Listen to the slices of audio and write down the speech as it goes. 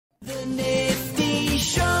The Nifty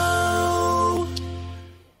Show.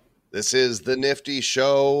 This is The Nifty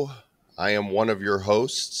Show. I am one of your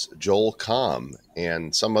hosts, Joel Comm,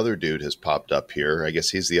 and some other dude has popped up here. I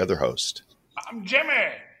guess he's the other host. I'm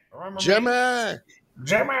Jimmy. Remember Jimmy. me?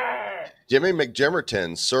 Jimmy. Jimmy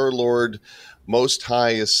McJimmerton, Sir Lord, Most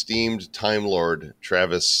High Esteemed Time Lord,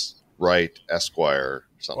 Travis Wright, Esquire.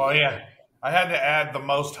 Something Well, like yeah. that. I had to add the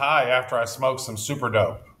most high after I smoked some super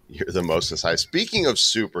dope. You're the most high. Speaking of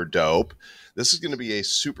super dope, this is going to be a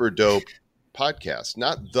super dope podcast,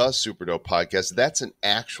 not the super dope podcast. That's an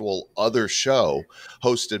actual other show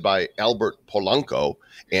hosted by Albert Polanco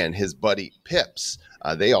and his buddy Pips.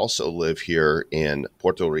 They also live here in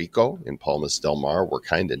Puerto Rico, in Palmas del Mar. We're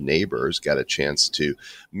kind of neighbors. Got a chance to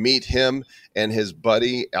meet him and his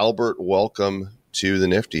buddy Albert. Welcome to the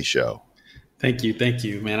Nifty Show. Thank you,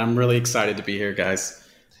 man. I'm really excited to be here, guys.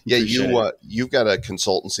 Yeah, you've got a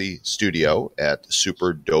consultancy studio at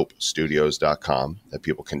superdopestudios.com that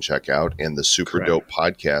people can check out. And the Super Correct. Dope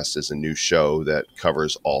podcast is a new show that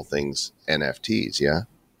covers all things NFTs, yeah?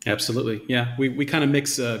 Absolutely. Yeah, we kind of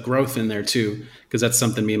mix growth in there too, because that's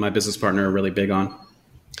something me and my business partner are really big on.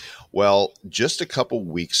 Well, just a couple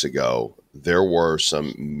weeks ago, there were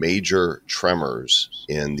some major tremors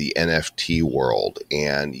in the NFT world,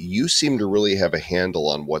 and you seem to really have a handle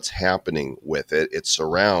on what's happening with it. It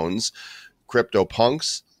surrounds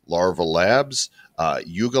CryptoPunks, Larva Labs,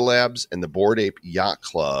 Yuga Labs, and the Bored Ape Yacht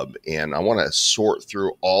Club. And I want to sort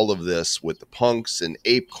through all of this with the punks and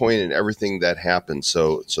ApeCoin and everything that happened.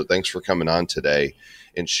 So thanks for coming on today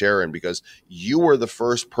and sharing, because you were the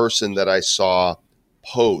first person that I saw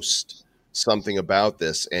post something about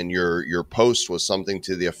this, and your post was something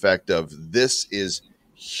to the effect of, this is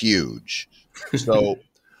huge. So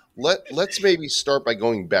let's maybe start by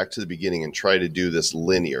going back to the beginning and try to do this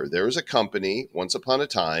linear. There was a company once upon a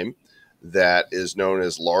time that is known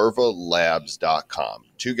as larvalabs.com.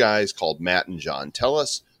 Two guys called Matt and John. Tell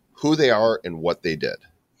us who they are and what they did.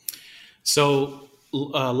 So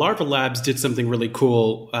Larva Labs did something really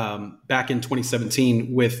cool back in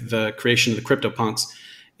 2017 with the creation of the CryptoPunks.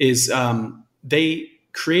 They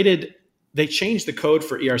changed the code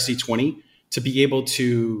for ERC20 to be able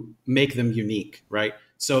to make them unique, right?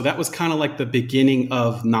 So that was kind of like the beginning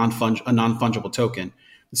of a non-fungible token.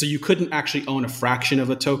 So you couldn't actually own a fraction of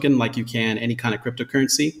a token like you can any kind of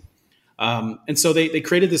cryptocurrency. And so they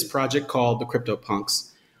created this project called the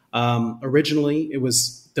CryptoPunks. Originally, it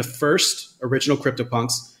was the first original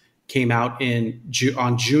CryptoPunks came out on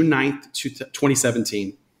June 9th,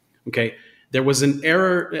 2017. Okay. There was an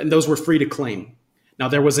error, and those were free to claim. Now,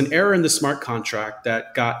 there was an error in the smart contract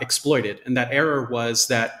that got exploited. And that error was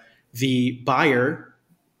that the buyer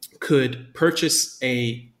could purchase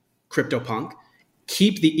a CryptoPunk,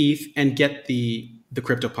 keep the ETH, and get the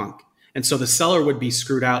CryptoPunk. And so the seller would be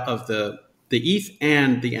screwed out of the ETH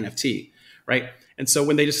and the NFT, right? And so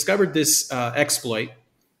when they discovered this exploit,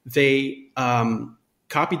 they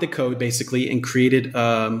copied the code basically and created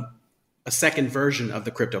a second version of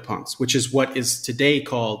the CryptoPunks, which is what is today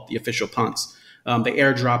called the official punks. They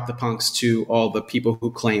airdropped the punks to all the people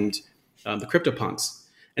who claimed the CryptoPunks.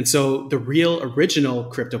 And so the real original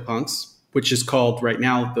CryptoPunks, which is called right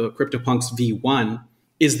now the CryptoPunks V1,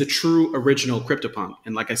 is the true original CryptoPunk.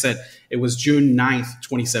 And like I said, it was June 9th,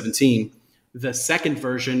 2017. The second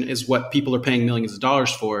version is what people are paying millions of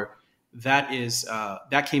dollars for. That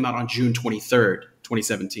came out on June 23rd,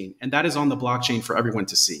 2017. And that is on the blockchain for everyone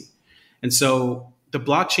to see. And so the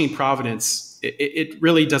blockchain provenance, it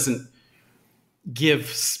really doesn't give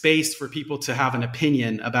space for people to have an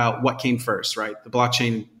opinion about what came first, right? The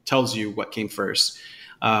blockchain tells you what came first.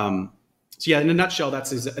 So yeah, in a nutshell,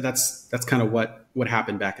 that's kind of what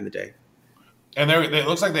happened back in the day. And it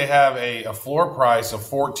looks like they have a floor price of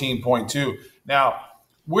 14.2. Now,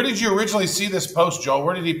 where did you originally see this post, Joel?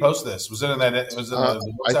 Where did he post this? Was it in that? I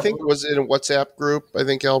think group? Was it in a WhatsApp group? I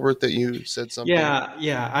think, Albert, that you said something. Yeah.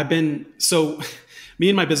 Me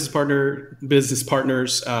and my business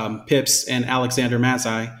partners, Pips and Alexander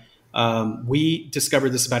Mazai, we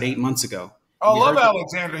discovered this about 8 months ago. Oh, love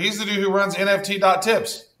Alexander. He's the dude who runs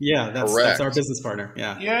NFT.tips. Yeah, that's our business partner.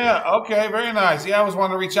 Yeah. Yeah. Okay. Very nice. Yeah, I was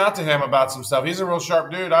wanting to reach out to him about some stuff. He's a real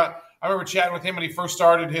sharp dude. I remember chatting with him when he first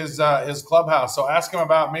started his clubhouse. So ask him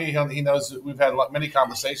about me. He knows we've had many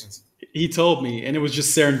conversations. He told me, and it was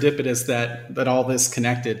just serendipitous that all this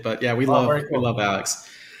connected. But yeah, we love Alex.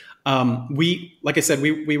 Like I said,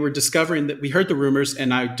 we were discovering that we heard the rumors,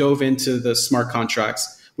 and I dove into the smart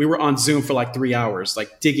contracts. We were on Zoom for like 3 hours,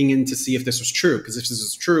 like digging in to see if this was true. Because if this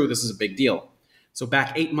is true, this is a big deal. So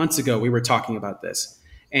back 8 months ago, we were talking about this.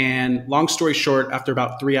 And long story short, after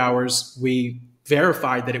about 3 hours, we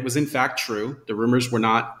verified that it was in fact true. The rumors were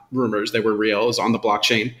not rumors. They were real. It was on the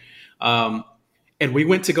blockchain. And we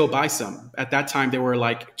went to go buy some. At that time, they were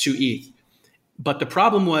like 2 ETH. But the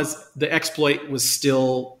problem was the exploit was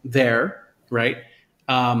still there, right?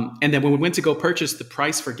 And then when we went to go purchase, the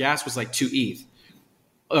price for gas was like 2 ETH.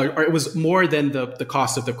 Or it was more than the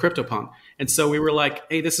cost of the CryptoPunk. And so we were like,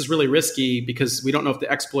 hey, this is really risky because we don't know if the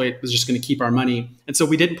exploit was just going to keep our money. And so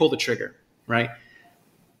we didn't pull the trigger, right?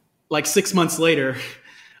 Like 6 months later,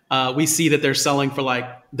 we see that they're selling for like,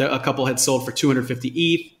 a couple had sold for 250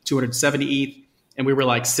 ETH, 270 ETH. And we were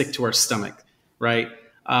like sick to our stomach, right?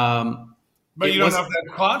 But you don't know if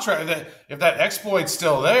that contract, if that exploit's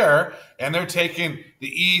still there, and they're taking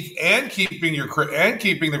the ETH and keeping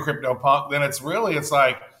the CryptoPunk, then it's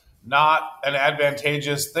like not an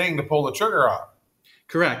advantageous thing to pull the trigger on.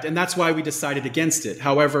 Correct, and that's why we decided against it.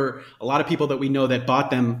 However, a lot of people that we know that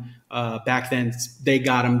bought them back then, they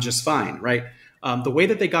got them just fine, right? The way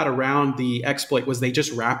that they got around the exploit was they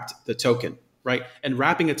just wrapped the token, right? And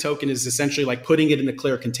wrapping a token is essentially like putting it in a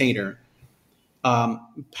clear container,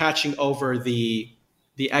 patching over the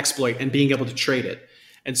exploit and being able to trade it.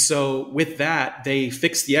 And so with that, they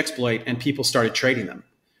fixed the exploit and people started trading them.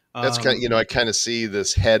 That's kind of, I kind of see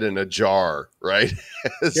this head in a jar, right?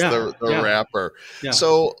 It's the wrapper. Yeah.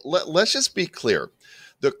 So let's just be clear.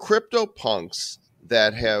 The CryptoPunks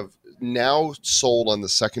that have now sold on the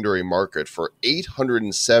secondary market for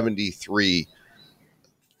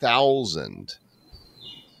 873,000,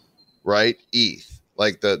 right? ETH.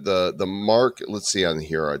 Like the mark, let's see on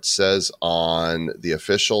here, it says on the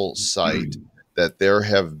official site that there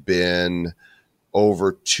have been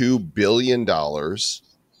over $2 billion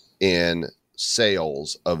in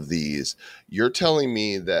sales of these. You're telling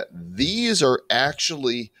me that these are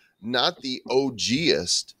actually not the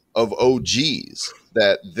OGest of OGs,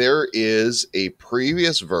 that there is a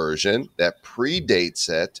previous version that predates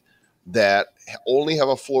it that only have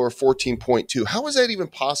a floor of 14.2. How is that even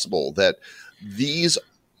possible that these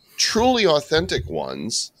truly authentic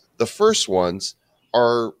ones, the first ones,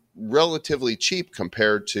 are relatively cheap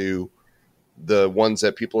compared to the ones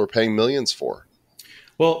that people are paying millions for?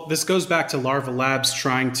 Well, this goes back to Larva Labs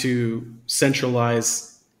trying to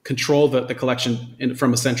control the collection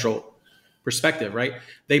from a central perspective, right?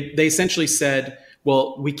 They essentially said,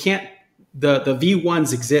 well, we can't, the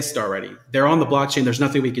V1s exist already. They're on the blockchain. There's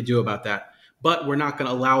nothing we could do about that, but we're not going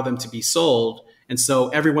to allow them to be sold. And so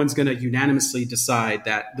everyone's going to unanimously decide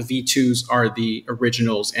that the V2s are the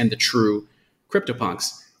originals and the true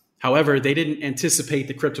CryptoPunks. However, they didn't anticipate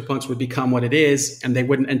the CryptoPunks would become what it is, and they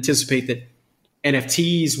wouldn't anticipate that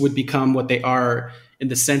NFTs would become what they are, in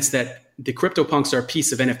the sense that the CryptoPunks are a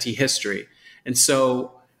piece of NFT history. And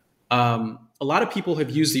so a lot of people have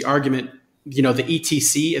used the argument, the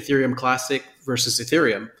ETC, Ethereum Classic versus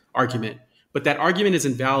Ethereum argument, but that argument is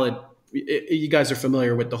invalid. You guys are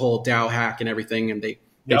familiar with the whole DAO hack and everything, and they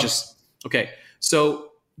just, okay.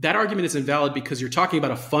 So that argument is invalid because you're talking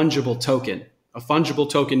about a fungible token. A fungible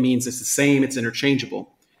token means it's the same, it's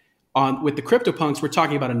interchangeable. With the CryptoPunks, we're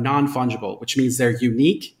talking about a non-fungible, which means they're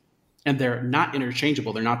unique and they're not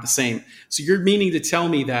interchangeable. They're not the same. So you're meaning to tell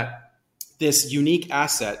me that this unique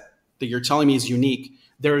asset that you're telling me is unique,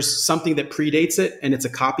 there's something that predates it, and it's a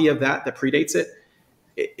copy of that predates it.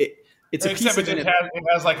 It's a piece of it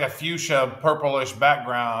has like a fuchsia, purplish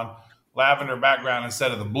background, lavender background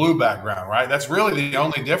instead of the blue background, right? That's really the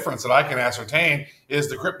only difference that I can ascertain is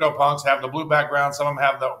the CryptoPunks have the blue background. Some of them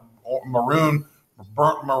have the maroon,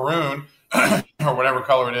 burnt maroon, or whatever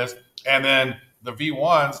color it is. And then the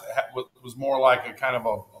V1s was more like a kind of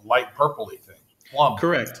a light purpley thing. Plum.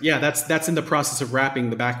 Correct. Yeah, that's in the process of wrapping.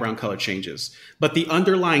 The background color changes, but the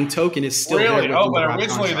underlying token is still really. There but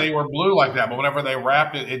originally they were blue like that. But whenever they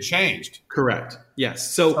wrapped it, it changed. Correct.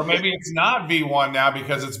 Yes. So maybe it's not V1 now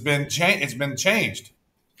because it's been changed.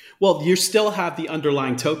 Well, you still have the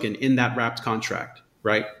underlying token in that wrapped contract,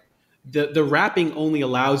 right? The wrapping only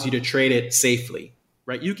allows you to trade it safely,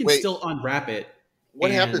 right? You can still unwrap it.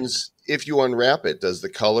 What happens if you unwrap it? Does the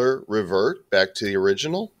color revert back to the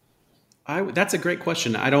original? That's a great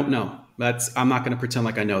question. I don't know. I'm not going to pretend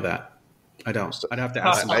like I know that. I don't. I'd have to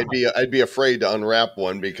ask. I'd be afraid to unwrap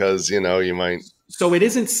one because you might. So it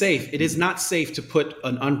isn't safe. It is not safe to put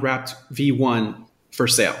an unwrapped V1 for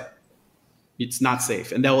sale. It's not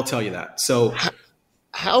safe, and they will tell you that. So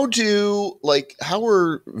how are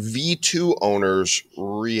V2 owners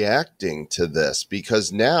reacting to this?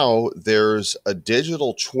 Because now there's a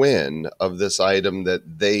digital twin of this item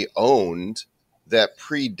that they owned that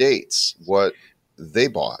predates what they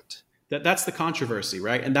bought. That's the controversy,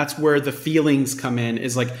 right? And that's where the feelings come in,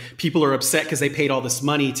 is like people are upset because they paid all this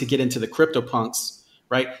money to get into the CryptoPunks,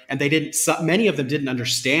 right? And many of them didn't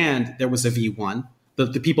understand there was a V1.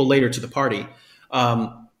 the people later to the party.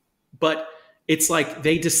 But it's like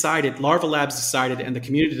they decided, Larva Labs decided, and the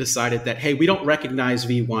community decided that, hey, we don't recognize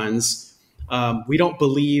V1s. We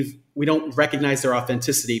don't recognize their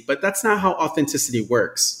authenticity. But that's not how authenticity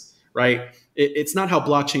works, right? It's not how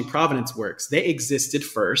blockchain provenance works. They existed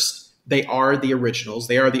first. They are the originals.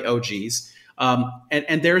 They are the OGs. And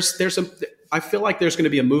I feel like there's going to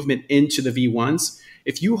be a movement into the V1s.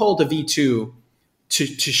 If you hold a V2 to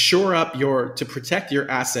shore up to protect your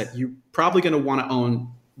asset, you're probably going to want to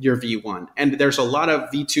own your V1. And there's a lot of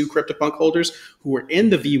V2 CryptoPunk holders who are in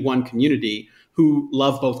the V1 community who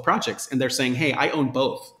love both projects. And they're saying, hey, I own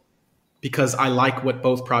both because I like what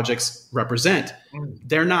both projects represent.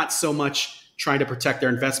 They're not so much trying to protect their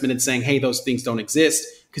investment and saying, hey, those things don't exist,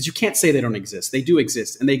 because you can't say they don't exist. They do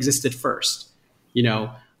exist, and they existed first.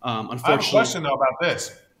 Unfortunately. I have a question, though, about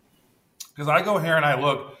this. Because I go here and I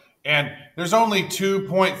look, and there's only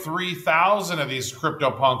 2.3 thousand of these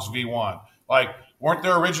CryptoPunks V1. Like, weren't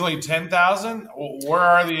there originally 10,000? Where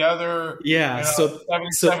are the other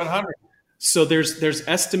 7,700? So there's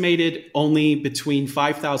estimated only between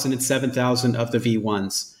 5,000 and 7,000 of the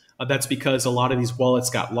V1s. That's because a lot of these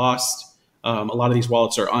wallets got lost. A lot of these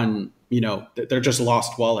wallets are they're just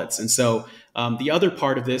lost wallets. And so the other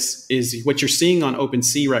part of this is what you're seeing on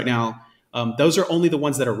OpenSea right now. Those are only the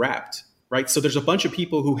ones that are wrapped, right? So there's a bunch of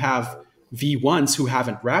people who have V1s who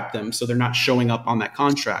haven't wrapped them, so they're not showing up on that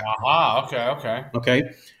contract. Okay.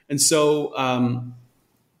 And so,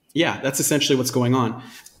 that's essentially what's going on.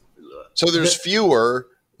 So there's fewer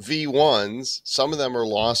V1s. Some of them are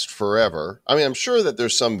lost forever. I mean, I'm sure that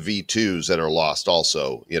there's some V2s that are lost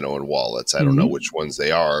also, in wallets. I don't know which ones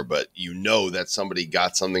they are, but that somebody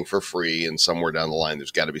got something for free, and somewhere down the line,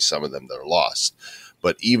 there's got to be some of them that are lost.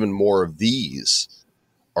 But even more of these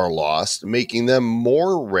are lost, making them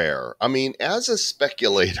more rare. I mean, as a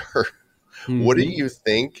speculator, what do you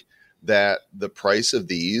think that the price of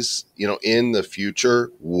these, in the future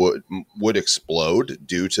would explode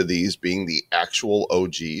due to these being the actual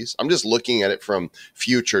OGs? I'm just looking at it from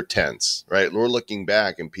future tense, right? We're looking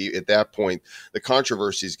back, and at that point, the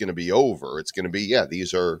controversy is going to be over. It's going to be,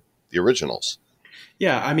 these are the originals.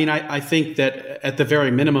 Yeah, I mean, I think that at the very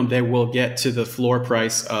minimum, they will get to the floor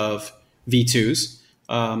price of V2s.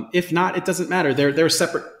 If not, it doesn't matter. They're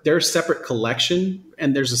separate. They're a separate collection,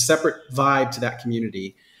 and there's a separate vibe to that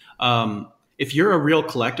community. If you're a real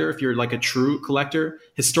collector, if you're like a true collector,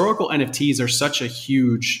 historical NFTs are such a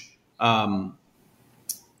huge part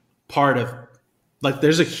of, like,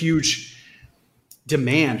 there's a huge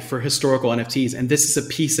demand for historical NFTs, and this is a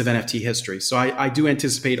piece of NFT history. So I do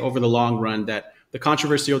anticipate over the long run that the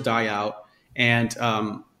controversy will die out, and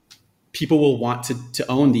people will want to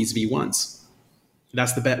own these V1s.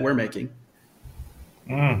 That's the bet we're making.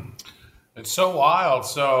 It's so wild.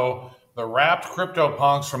 So the wrapped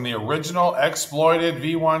CryptoPunks from the original exploited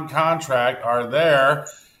V1 contract are there.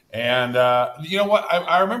 And you know what?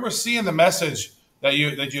 I remember seeing the message that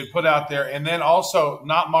you had put out there. And then also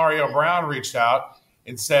Not Mario Brown reached out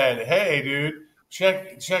and said, hey, dude,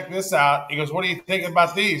 check this out. He goes, what do you think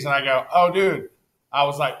about these? And I go, oh, dude. I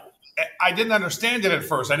was like, I didn't understand it at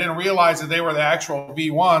first. I didn't realize that they were the actual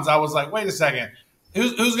V1s. I was like, wait a second.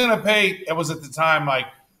 Who's going to pay? It was at the time like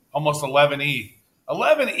almost 11 ETH.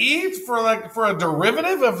 11 ETH for a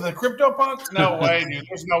derivative of the CryptoPunk? No way, dude.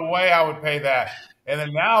 There's no way I would pay that. And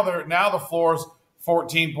then now the floor's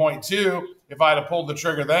 14.2. If I'd have pulled the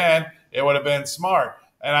trigger then, it would have been smart.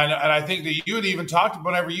 And I think that you had even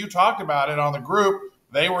whenever you talked about it on the group,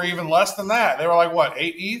 they were even less than that. They were like, what,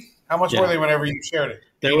 8 ETH? How much were they whenever you shared it?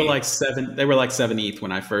 They were like 7. They were like 7 ETH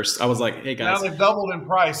when I was like, hey guys. Now they've doubled in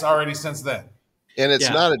price already since then. And it's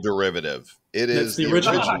not a derivative. It is the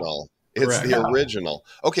original. It's correct. The original.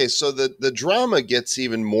 Okay, so the drama gets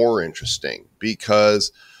even more interesting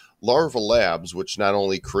because Larva Labs, which not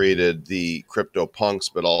only created the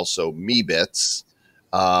CryptoPunks but also Meebits,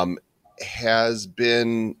 has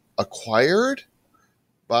been acquired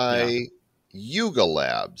by Yuga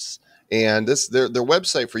Labs. And their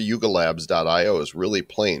website for yugalabs.io is really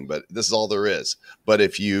plain, but this is all there is. But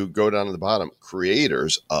if you go down to the bottom,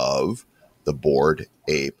 creators of the Bored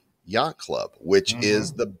Ape Yacht Club, which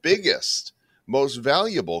is the biggest, most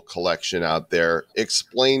valuable collection out there.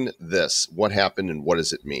 Explain this. What happened and what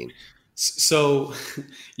does it mean? So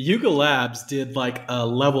Yuga Labs did like a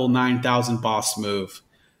level 9,000 boss move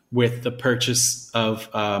with the purchase of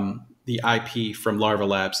the IP from Larva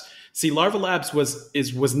Labs. See, Larva Labs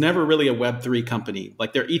was never really a Web3 company.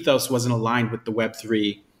 Like their ethos wasn't aligned with the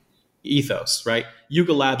Web3 ethos, right?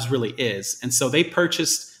 Yuga Labs really is. And so they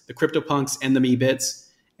purchased the CryptoPunks and the Meebits,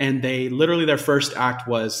 and they literally their first act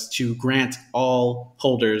was to grant all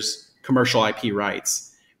holders commercial IP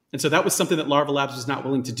rights. And so that was something that Larva Labs was not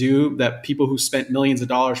willing to do, that people who spent millions of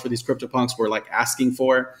dollars for these CryptoPunks were like asking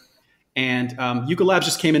for. And YUGA Labs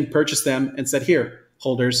just came and purchased them and said, here,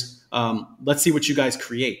 holders, let's see what you guys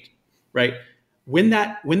create, right? When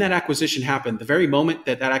that acquisition happened, the very moment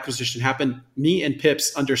that acquisition happened, me and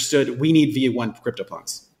Pips understood we need V1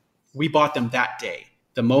 CryptoPunks. We bought them that day.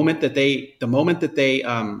 The moment that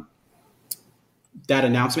that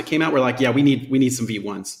announcement came out, we're like, yeah, we need some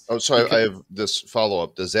V1s. Oh, so I have this follow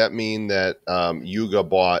up. Does that mean that YUGA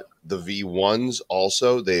bought the V1s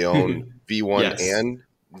also? They own V1 Yes. and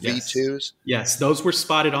V2s? Yes, those were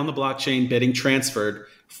spotted on the blockchain, getting transferred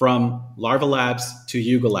from Larva Labs to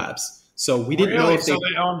YUGA Labs. So we didn't know if they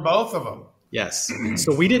own both of them. Yes.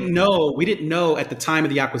 So we didn't know at the time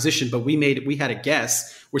of the acquisition, but we had a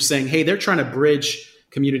guess. We're saying, hey, they're trying to bridge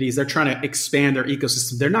communities. They're trying to expand their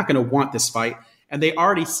ecosystem. They're not going to want this fight. And they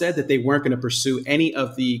already said that they weren't going to pursue any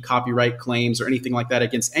of the copyright claims or anything like that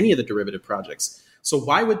against any of the derivative projects. So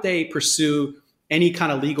why would they pursue any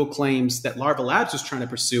kind of legal claims that Larva Labs was trying to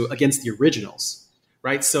pursue against the originals,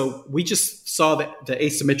 right? So we just saw that the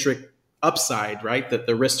asymmetric upside, right? That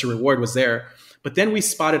the risk to reward was there. But then we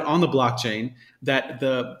spotted on the blockchain that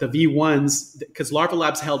the V1s, because Larva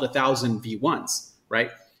Labs held 1,000 V1s,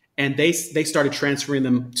 right? And they started transferring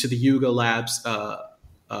them to the YUGA Labs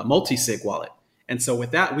multi-sig wallet. And so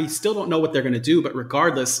with that, we still don't know what they're going to do. But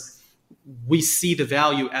regardless, we see the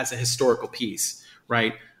value as a historical piece,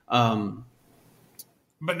 right?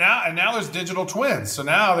 But now there's digital twins. So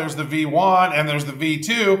now there's the V1 and there's the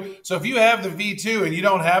V2. So if you have the V2 and you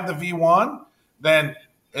don't have the V1, then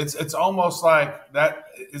it's almost like that.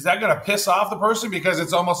 Is that going to piss off the person? Because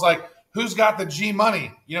it's almost like, who's got the G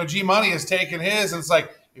Money? You know, G Money is taking his. And it's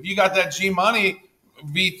like, if you got that G Money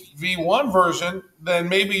V1 version, then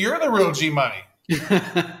maybe you're the real G Money.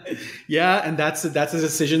 Yeah, and that's a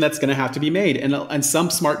decision that's going to have to be made. And some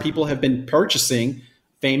smart people have been purchasing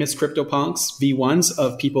famous CryptoPunks V1s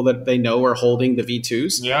of people that they know are holding the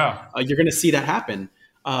V2s. Yeah, you're going to see that happen.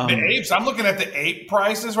 The apes. I'm looking at the ape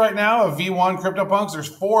prices right now of V1 CryptoPunks. There's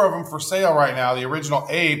 4 of them for sale right now. The original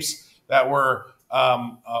apes that were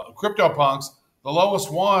CryptoPunks. The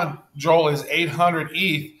lowest one, Joel, is 800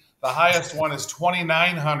 ETH. The highest one is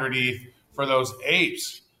 2,900 ETH for those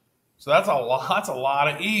apes. So that's a lot. That's a lot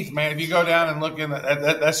of ETH, man. If you go down and look in,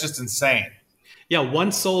 that's just insane. Yeah,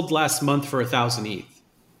 one sold last month for 1,000 ETH.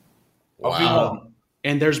 Wow.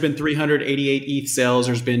 And there's been 388 ETH sales.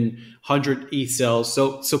 There's been 100 ETH sales.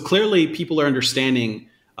 So clearly people are understanding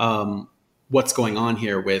what's going on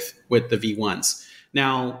here with the V1s.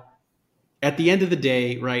 Now, at the end of the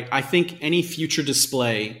day, right, I think any future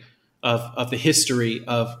display of the history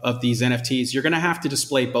of these NFTs, you're going to have to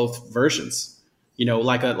display both versions. You know,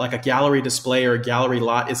 like a gallery display or a gallery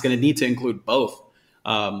lot is going to need to include both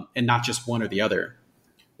and not just one or the other.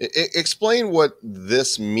 Explain what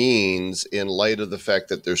this means in light of the fact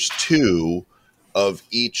that there's 2 of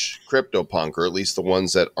each CryptoPunk, or at least the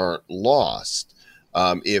ones that aren't lost.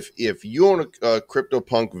 If you own a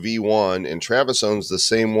CryptoPunk V1 and Travis owns the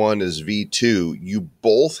same one as V2, you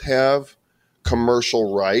both have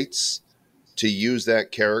commercial rights to use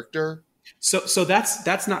that character. So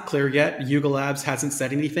that's not clear yet. YUGA Labs hasn't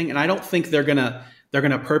said anything, and I don't think they're gonna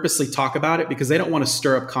purposely talk about it because they don't want to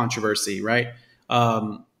stir up controversy, right?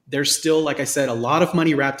 There's still, like I said, a lot of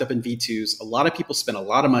money wrapped up in V2s. A lot of people spend a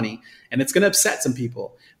lot of money, and it's going to upset some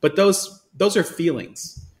people. But those are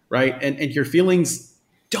feelings, right? And your feelings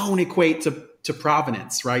don't equate to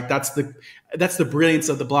provenance, right? That's the brilliance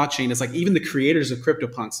of the blockchain. It's like even the creators of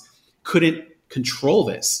CryptoPunks couldn't control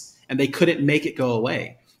this, and they couldn't make it go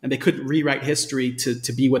away, and they couldn't rewrite history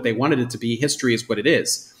to be what they wanted it to be. History is what it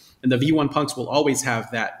is, and the V1 punks will always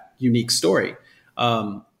have that unique story.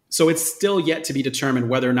 So it's still yet to be determined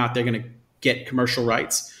whether or not they're going to get commercial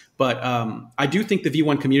rights. But I do think the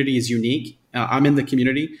V1 community is unique. I'm in the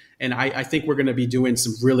community, and I think we're going to be doing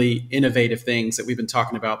some really innovative things that we've been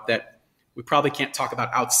talking about that we probably can't talk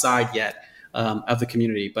about outside yet of the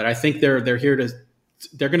community. But I think they're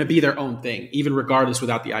going to be their own thing, even regardless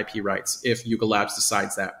without the IP rights, if YUGA Labs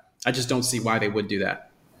decides that. I just don't see why they would do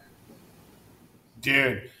that.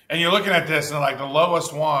 Dude. And you're looking at this and like the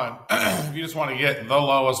lowest one, if you just want to get the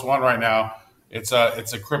lowest one right now, it's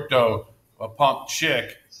a crypto punk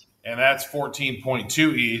chick, and that's 14.2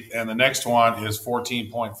 ETH, and the next one is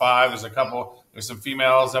 14.5. There's some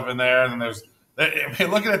females up in there, and then there's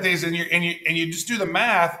looking at these and you just do the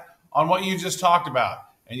math on what you just talked about,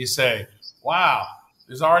 and you say, wow,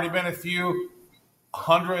 there's already been a few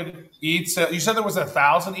 100 ETH sale. You said there was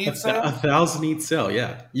 1,000 ETH sale? 1,000 ETH sale,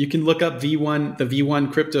 yeah. You can look up the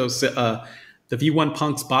V1 crypto the V1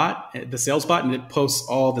 Punks bot, the sales bot, and it posts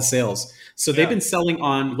all the sales. So they've been selling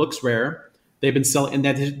on Looks Rare. They've been selling, and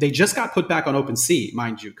that they just got put back on OpenSea,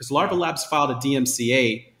 mind you, because Larva Labs filed a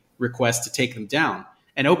DMCA request to take them down.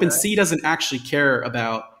 And OpenSea doesn't actually care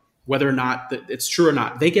about whether or not it's true or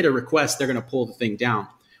not. They get a request, they're going to pull the thing down.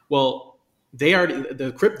 Well, the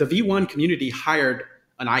V1 community hired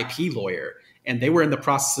an IP lawyer, and they were in the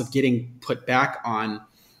process of getting put back on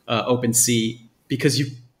OpenSea because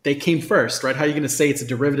they came first, right? How are you going to say it's a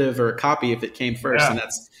derivative or a copy if it came first? And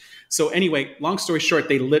that's so. Anyway, long story short,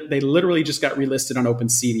 they literally just got relisted on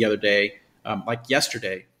OpenSea the other day, like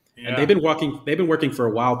yesterday, and they've been working for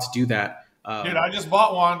a while to do that. Dude, I just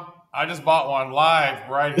bought one. I just bought one live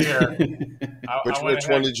right here. Which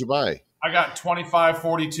one did you buy? I got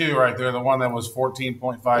 2542 right there, the one that was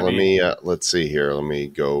 14.5. Let me let's see here. Let me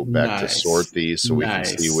go back to sort these so we can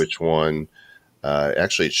see which one.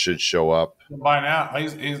 Actually, it should show up by now.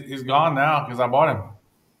 He's gone now because I bought him.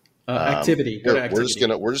 Activity. We're just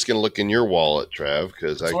gonna look in your wallet, Trav,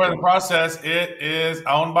 because in the process. It is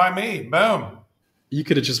owned by me. Boom. You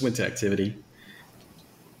could have just went to Activity.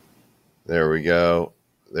 There we go.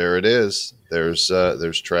 There it is. There's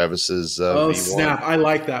Travis's. Oh V1. snap! I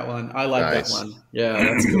like that one. I like that one. Yeah,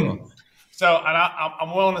 that's cool. So, and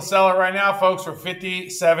I'm willing to sell it right now, folks, for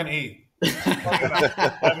 57 ETH.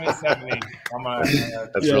 77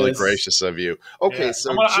 ETH. That's really gracious of you. Okay,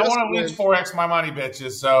 so I want to lose 4x my money,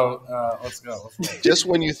 bitches. So let's go. Just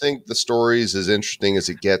when you think the story is as interesting as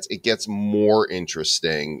it gets more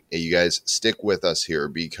interesting. You guys stick with us here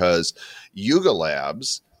because Yuga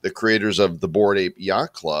Labs, the creators of the Bored Ape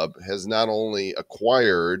Yacht Club, has not only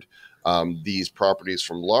acquired these properties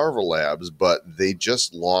from Larva Labs, but they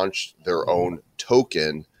just launched their own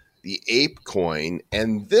token, the Ape Coin,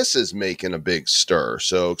 and this is making a big stir.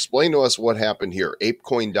 So explain to us what happened here.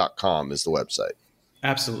 Apecoin.com is the website.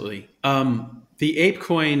 Absolutely. The Ape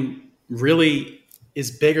Coin really is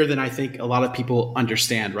bigger than I think a lot of people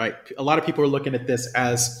understand, right? A lot of people are looking at this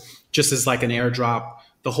as just as like an airdrop.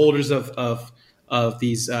 The holders of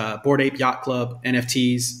these Bored Ape Yacht Club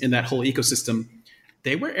NFTs in that whole ecosystem,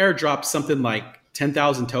 they were airdropped something like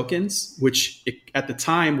 10,000 tokens, which at the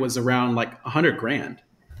time was around like 100 grand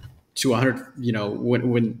to 100,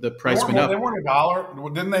 when the price went up. They weren't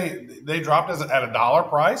 $1. Didn't they dropped us at $1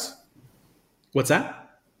 price? What's that?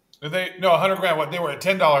 No, 100 grand. What, they were at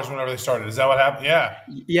 $10 whenever they started. Is that what happened? Yeah.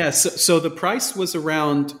 Yeah. So the price was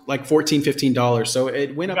around like $14, $15. So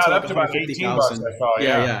it went up to like about $18. I saw.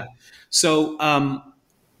 Yeah. So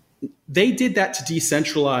they did that to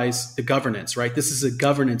decentralize the governance, right? This is a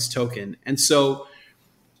governance token. And so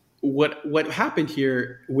what happened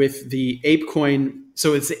here with the ApeCoin,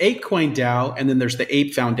 so it's the ApeCoin DAO, and then there's the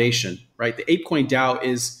Ape Foundation, right? The ApeCoin DAO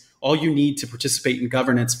is all you need to participate in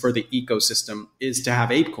governance for the ecosystem is to have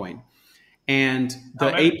ApeCoin. And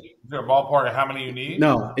the Ape... Is there a ballpark of how many you need?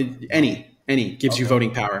 No, any gives you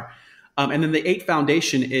voting power. And then the Ape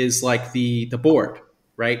Foundation is like the board,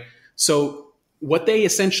 right? So what they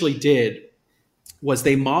essentially did was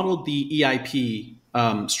they modeled the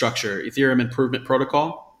EIP structure, Ethereum Improvement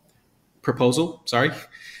Proposal,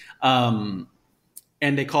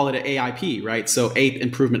 and they call it an AIP, right? So Ape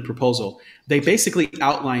Improvement Proposal. They basically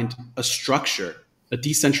outlined a structure, a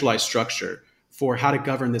decentralized structure for how to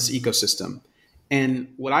govern this ecosystem.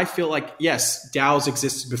 And what I feel like, yes, DAOs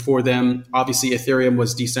existed before them. Obviously, Ethereum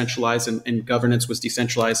was decentralized and governance was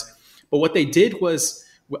decentralized. But what they did was,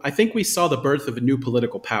 I think we saw the birth of a new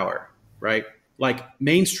political power, right? Like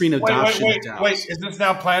mainstream adoption of DAOs. Wait, is this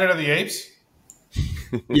now Planet of the Apes?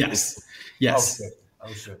 Yes.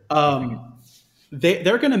 Oh, shit.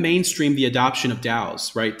 They're going to mainstream the adoption of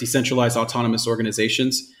DAOs, right? Decentralized autonomous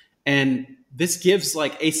organizations. And this gives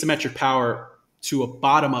like asymmetric power to a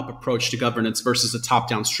bottom-up approach to governance versus a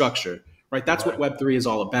top-down structure, right? That's what Web3 is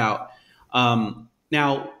all about.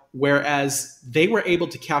 Now, whereas they were able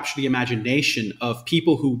to capture the imagination of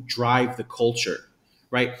people who drive the culture,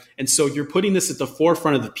 right? And so you're putting this at the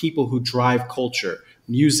forefront of the people who drive culture,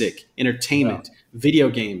 music, entertainment, video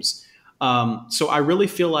games. So I really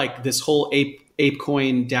feel like this whole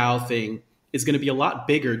ApeCoin DAO thing is going to be a lot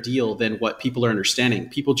bigger deal than what people are understanding.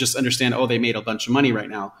 People just understand, oh, they made a bunch of money right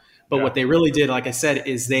now. But what they really did, like I said,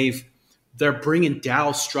 is they're bringing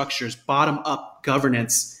DAO structures, bottom up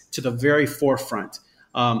governance to the very forefront.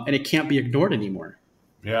 And it can't be ignored anymore.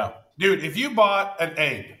 Yeah. Dude, if you bought an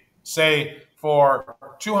ape, say for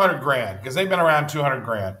 200 grand, because they've been around 200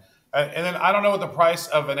 grand. And then I don't know what the price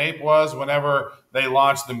of an ape was whenever they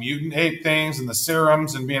launched the mutant ape things and the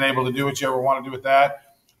serums and being able to do what you ever want to do with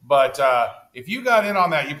that. But if you got in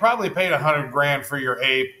on that, you probably paid 100 grand for your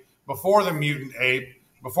ape before the mutant ape,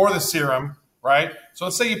 before the serum, right? So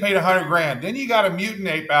let's say you paid 100 grand. Then you got a mutant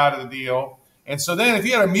ape out of the deal. And so then if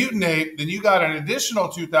you had a mutant ape, then you got an additional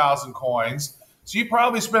 2,000 coins. So you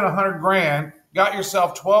probably spent 100 grand, got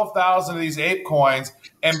yourself 12,000 of these ape coins,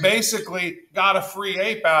 and basically got a free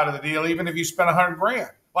ape out of the deal, even if you spent 100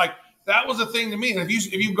 grand. Like, that was a thing to me. And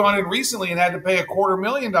if you've gone in recently and had to pay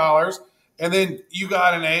 $250,000 and then you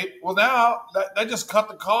got an ape, well, now that just cut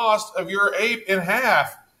the cost of your ape in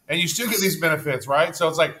half, and you still get these benefits, right? So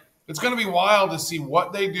it's like, it's going to be wild to see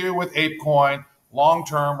what they do with ApeCoin long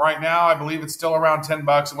term. Right now, I believe it's still around $10.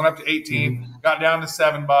 It went up to 18, got down to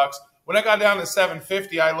 $7. When it got down to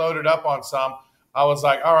 $7.50, I loaded up on some. I was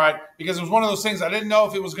like, all right, because it was one of those things I didn't know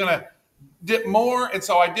if it was going to dip more, and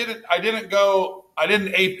so I didn't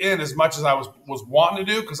ape in as much as I was wanting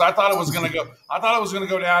to do, because I thought it was going to go. I thought it was going to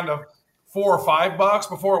go down to $4 or $5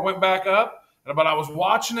 before it went back up. But I was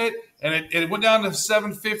watching it, and it went down to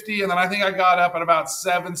 $7.50, and then I think I got up at about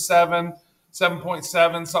 7.7,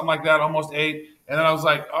 something like that, almost 8. And then I was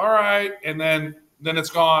like, all right, and then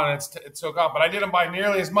it's gone, and it took off. But I didn't buy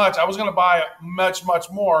nearly as much. I was going to buy much,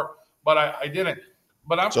 much more, but I didn't.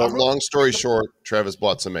 But long story short, Travis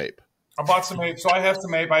bought some ape. I bought some ape, so I have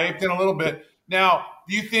some ape. I aped in a little bit. Now,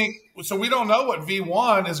 do you think – so we don't know what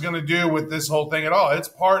V1 is going to do with this whole thing at all. It's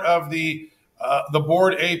part of the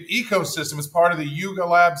Bored Ape ecosystem. It's part of the Yuga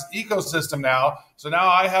Labs ecosystem now. So now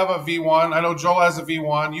I have a V1. I know Joel has a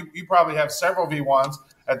V1. You probably have several V1s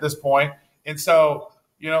at this point. And so,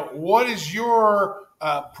 what is your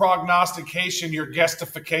prognostication, your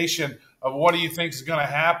guestification of what do you think is going to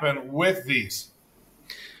happen with these?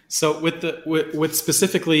 So with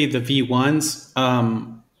specifically the V1s,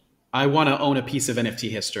 I want to own a piece of NFT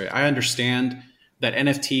history. I understand that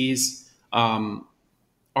NFTs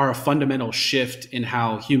are a fundamental shift in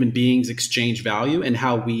how human beings exchange value and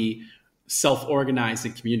how we self-organize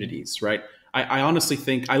in communities, right? I honestly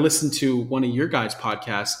think I listened to one of your guys'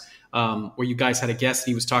 podcasts where you guys had a guest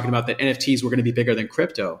and he was talking about that NFTs were going to be bigger than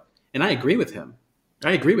crypto. And I agree with him.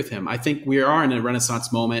 I think we are in a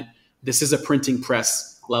renaissance moment. This is a printing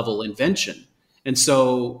press level invention. And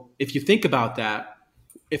so if you think about that,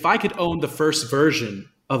 if I could own the first version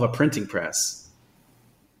of a printing press,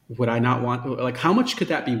 would I not want, like, how much could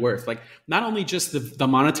that be worth? Like, not only just the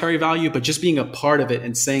monetary value, but just being a part of it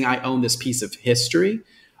and saying I own this piece of history.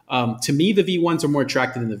 To me, the V1s are more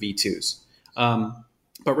attractive than the V2s.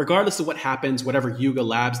 But regardless of what happens, whatever Yuga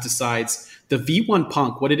Labs decides, the V1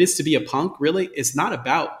 punk, what it is to be a punk, really is not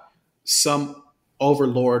about some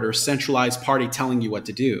overlord or centralized party telling you what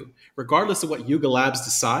to do. Regardless of what Yuga Labs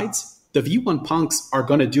decides, the V1 punks are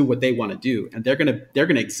going to do what they want to do, and they're going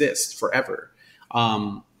to exist forever.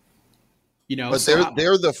 But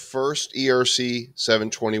they're the first ERC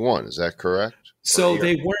 721. Is that correct? So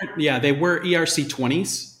they weren't. Yeah, they were ERC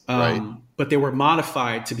 20s, right. But they were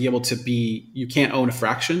modified to be able to be. You can't own a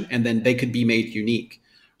fraction, and then they could be made unique.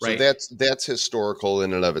 Right. So that's historical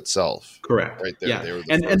in and of itself. Correct. Right there. Yeah.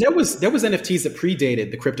 And there was NFTs that predated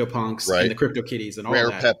the CryptoPunks and the CryptoKitties and all Rare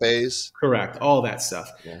that. Pepes. Correct. All that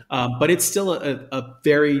stuff. Yeah. But it's still a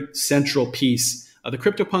very central piece. The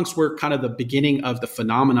CryptoPunks were kind of the beginning of the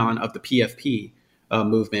phenomenon of the PFP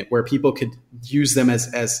movement, where people could use them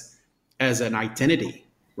as an identity,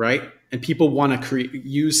 right? And people want to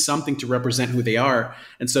use something to represent who they are,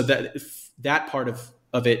 and so that part of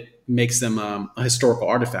it makes them a historical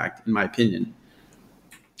artifact, in my opinion.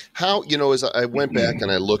 How, as I went back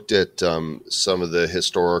and I looked at some of the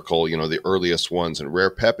historical, the earliest ones, and Rare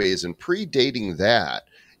Pepes, and predating that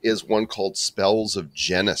is one called Spells of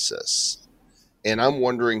Genesis. And I'm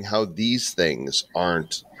wondering how these things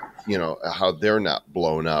aren't, how they're not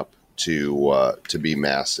blown up to be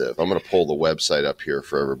massive. I'm going to pull the website up here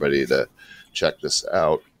for everybody to check this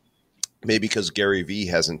out. Maybe because Gary Vee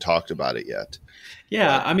hasn't talked about it yet.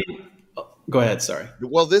 Yeah, I mean, go ahead. Sorry.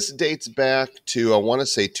 Well, this dates back to, I want to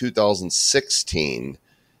say 2016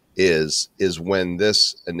 is when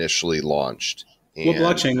this initially launched. And what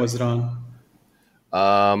blockchain was it on?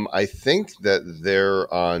 I think that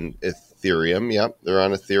they're on Ethereum. Yep, they're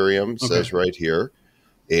on Ethereum. Okay. Says right here.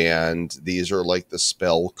 And these are like the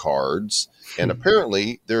spell cards. And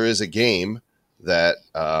apparently there is a game that,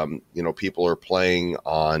 people are playing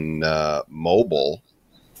on mobile.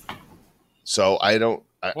 So I don't.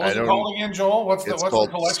 What's it called again, Joel? What's the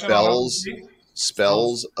collection?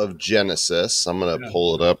 Spells of Genesis. I'm going to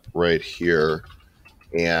pull it up right here.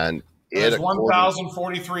 And there's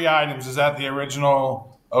 1,043 items. Is that the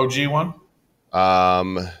original OG one?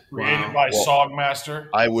 Created by Sogmaster.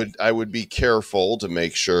 I would be careful to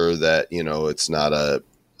make sure that it's not a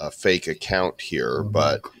fake account here.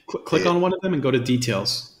 But click on one of them and go to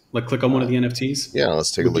details. Like click on one of the NFTs. Yeah,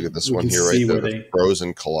 let's take a look at this one here, right there. The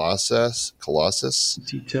Frozen Colossus.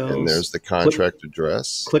 Details. And there's the contract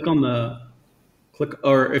address. Click on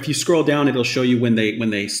or if you scroll down, it'll show you when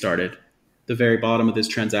they started. The very bottom of these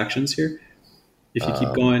transactions here. If you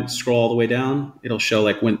keep going, scroll all the way down, it'll show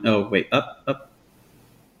like when. Oh wait, up,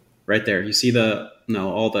 right there. You see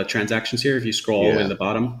all the transactions here. If you scroll all the way to the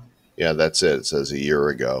bottom. Yeah, that's it. It says a year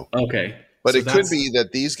ago. Okay. But it could be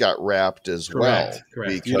that these got wrapped as well.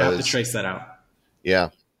 Correct. You'd have to trace that out. Yeah.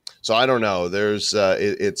 So I don't know. There's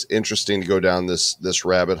it's interesting to go down this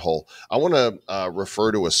rabbit hole. I want to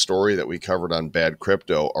refer to a story that we covered on Bad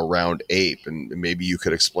Crypto around Ape, and maybe you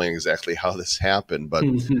could explain exactly how this happened. But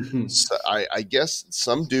I guess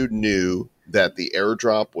some dude knew that the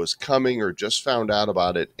airdrop was coming or just found out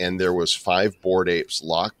about it, and there was 5 Bored Apes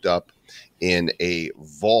locked up in a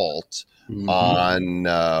vault. On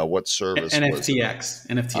what service? NFTX.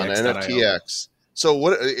 NFTX. On NFTX. So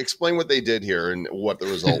explain what they did here and what the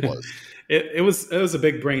result was. It was a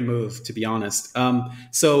big brain move, to be honest.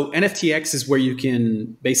 So NFTX is where you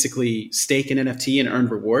can basically stake an NFT and earn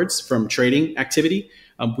rewards from trading activity.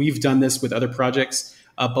 We've done this with other projects,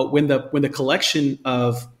 but when the collection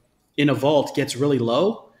in a vault gets really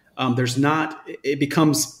low, it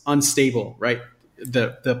becomes unstable, right?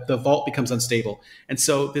 The vault becomes unstable. And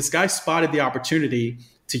so this guy spotted the opportunity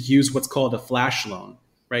to use what's called a flash loan,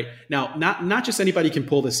 right? Now, not just anybody can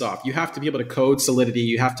pull this off. You have to be able to code Solidity.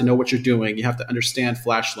 You have to know what you're doing. You have to understand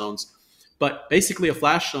flash loans. But basically a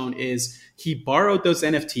flash loan is he borrowed those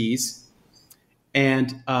NFTs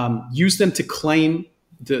and used them to claim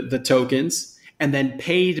the tokens and then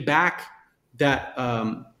paid back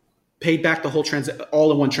the whole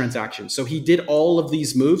all in one transaction. So he did all of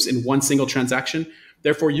these moves in one single transaction.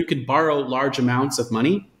 Therefore, you can borrow large amounts of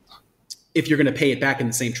money if you're going to pay it back in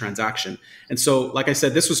the same transaction. And so, like I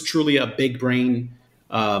said, this was truly a big brain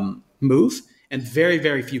move, and very,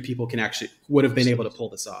 very few people would have been able to pull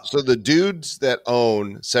this off. So the dudes that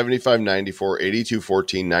own 7594,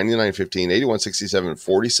 8214, 9915, 8167,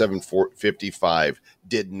 4755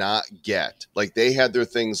 did not get, like they had their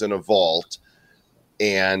things in a vault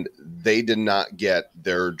and they did not get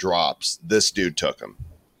their drops. This dude took them.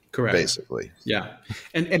 Correct. Basically. Yeah.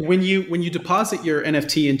 And when you deposit your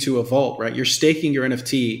NFT into a vault, right, you're staking your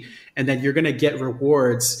NFT and then you're going to get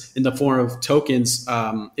rewards in the form of tokens.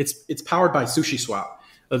 It's powered by SushiSwap,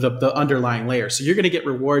 the underlying layer. So you're going to get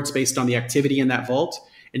rewards based on the activity in that vault.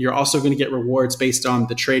 And you're also going to get rewards based on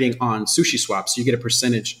the trading on SushiSwap. So you get a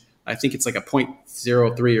percentage. I think it's like a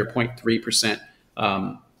 0.03 or 0.3%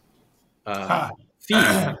 fee.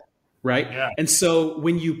 Right. Yeah. And so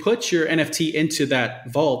when you put your NFT into that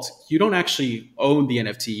vault, you don't actually own the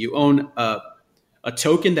NFT. You own a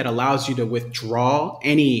token that allows you to withdraw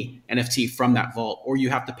any NFT from that vault, or you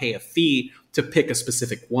have to pay a fee to pick a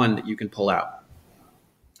specific one that you can pull out.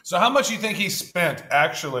 So how much do you think he spent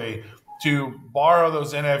actually to borrow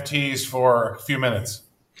those NFTs for a few minutes?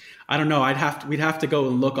 I don't know. We'd have to go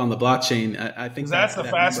and look on the blockchain. I think that's the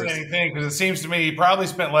fascinating thing, because it seems to me he probably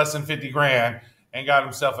spent less than 50 grand and got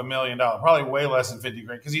himself $1 million, probably way less than 50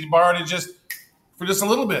 grand, because he borrowed it for just a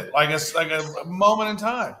little bit, like a moment in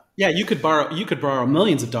time. Yeah, you could borrow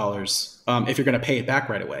millions of dollars if you're going to pay it back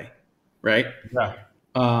right away, right? Yeah.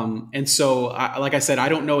 And so, like I said, I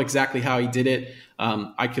don't know exactly how he did it.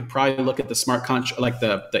 I could probably look at the smart contract, like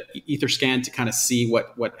the Etherscan, to kind of see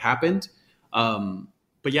what happened.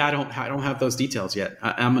 But yeah, I don't have those details yet.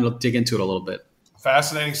 I'm going to dig into it a little bit.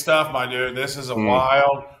 Fascinating stuff, my dude. This is a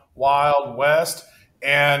wild west,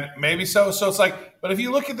 and maybe so it's like, but if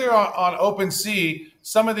you look at there on OpenSea,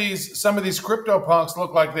 some of these crypto punks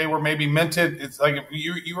look like they were maybe minted. It's like if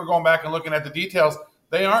you were going back and looking at the details,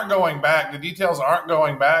 they aren't going back. The details aren't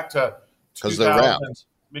going back to because they're wrapped.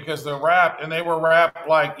 Because they're wrapped, and they were wrapped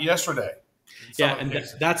like yesterday. Yeah, and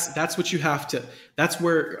that's what you have to. That's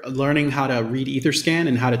where learning how to read Etherscan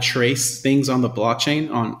and how to trace things on the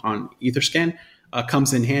blockchain on Etherscan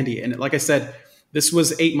comes in handy. And like I said, this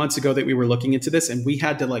was 8 months ago that we were looking into this, and we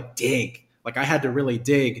had to dig. Like I had to really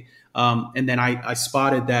dig. And then I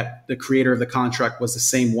spotted that the creator of the contract was the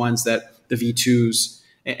same ones that the V2s.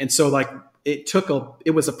 And so like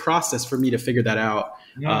it was a process for me to figure that out.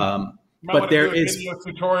 But there is a video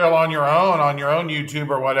tutorial on your own YouTube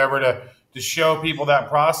or whatever to show people that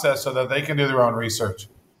process so that they can do their own research.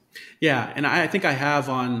 Yeah, and I think I have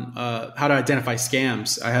on how to identify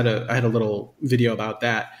scams. I had a little video about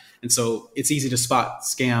that. And so it's easy to spot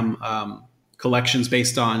scam collections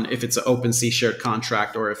based on if it's an OpenSea shared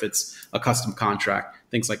contract or if it's a custom contract,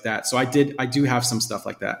 things like that. So I do have some stuff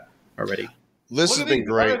like that already. This has been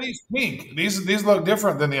great. These look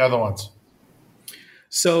different than the other ones.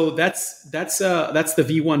 So that's the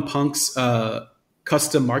V1 Punks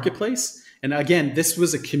custom marketplace. And again, this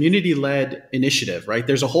was a community-led initiative, right?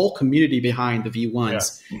 There's a whole community behind the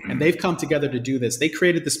V1s, and they've come together to do this. They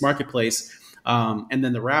created this marketplace, and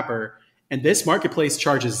then the wrapper, and this marketplace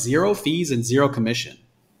charges 0 fees and 0 commission.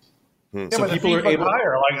 Yeah, so but people the fees look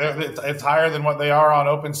higher. Like it's higher than what they are on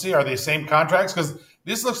OpenSea. Are they same contracts? Because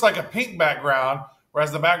this looks like a pink background,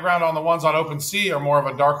 whereas the background on the ones on OpenSea are more of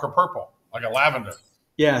a darker purple, like a lavender.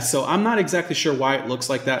 Yeah, so I'm not exactly sure why it looks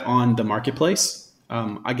like that on the marketplace.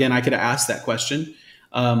 Again, I could ask that question,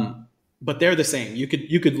 but they're the same. You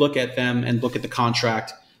could look at them and look at the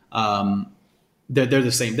contract. They're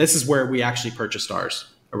the same. This is where we actually purchased ours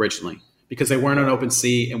originally because they weren't on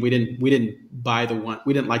OpenSea, and we didn't buy the one.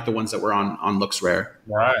 We didn't like the ones that were on LooksRare.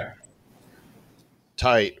 Right.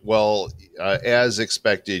 Tight. Well, as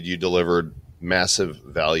expected, you delivered massive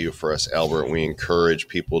value for us, Albert. We encourage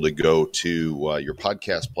people to go to your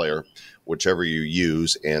podcast player, whichever you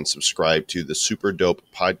use, and subscribe to the Super Dope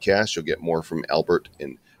podcast. You'll get more from Albert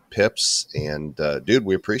and Pips. And dude,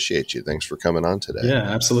 we appreciate you. Thanks for coming on today. Yeah,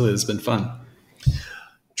 absolutely. It's been fun.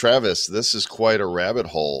 Travis, this is quite a rabbit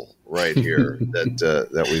hole right here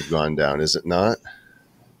that we've gone down, is it not?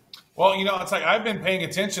 Well, it's like I've been paying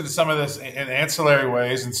attention to some of this in ancillary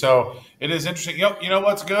ways, and so it is interesting. You know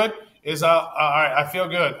what's good is I feel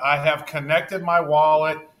good. I have connected my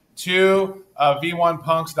wallet to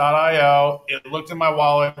v1punks.io. It looked in my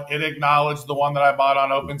wallet. It acknowledged the one that I bought on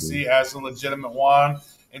OpenSea as a legitimate one,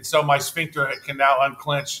 and so my sphincter can now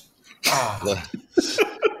unclench.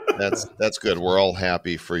 That's good. We're all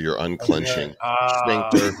happy for your unclenching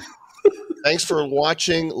sphincter. Thanks for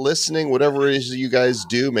watching, listening, whatever it is you guys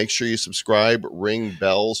do. Make sure you subscribe, ring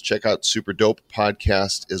bells, check out Super Dope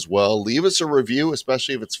Podcast as well. Leave us a review,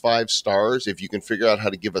 especially if it's 5 stars. If you can figure out how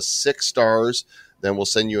to give us 6 stars, then we'll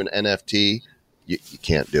send you an NFT. You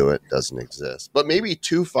can't do it. Doesn't exist. But maybe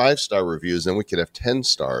 2 5-star reviews, then we could have 10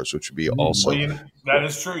 stars, which would be also. Well, that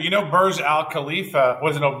is true. Burj Al Khalifa,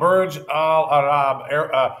 Burj Al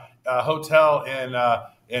Arab hotel in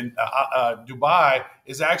Dubai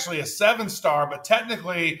is actually a 7-star, but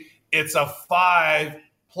technically it's a 5++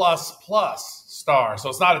 star. So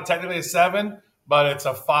it's not technically a 7, but it's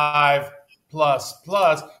a 5++.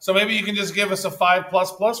 So maybe you can just give us a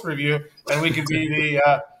 5++ review, and we can be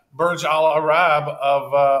the Burj Al Arab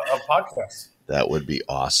of podcasts. That would be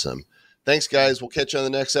awesome. Thanks, guys. We'll catch you on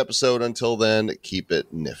the next episode. Until then, keep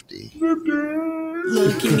it nifty.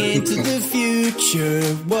 Looking into the future,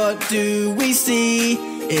 what do we see?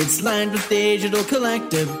 It's lined with digital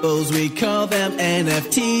collectibles, we call them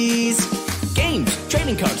NFTs. Games,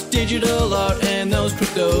 trading cards, digital art, and those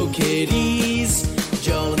crypto kitties.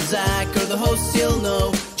 Joel and Zach are the hosts, you'll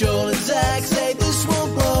know. Joel and Zach say this will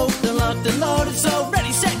blow. They're locked and loaded, so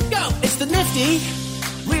ready, set, go. It's the Nifty,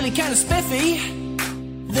 really kind of spiffy.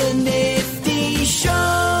 The Nifty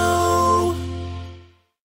Show.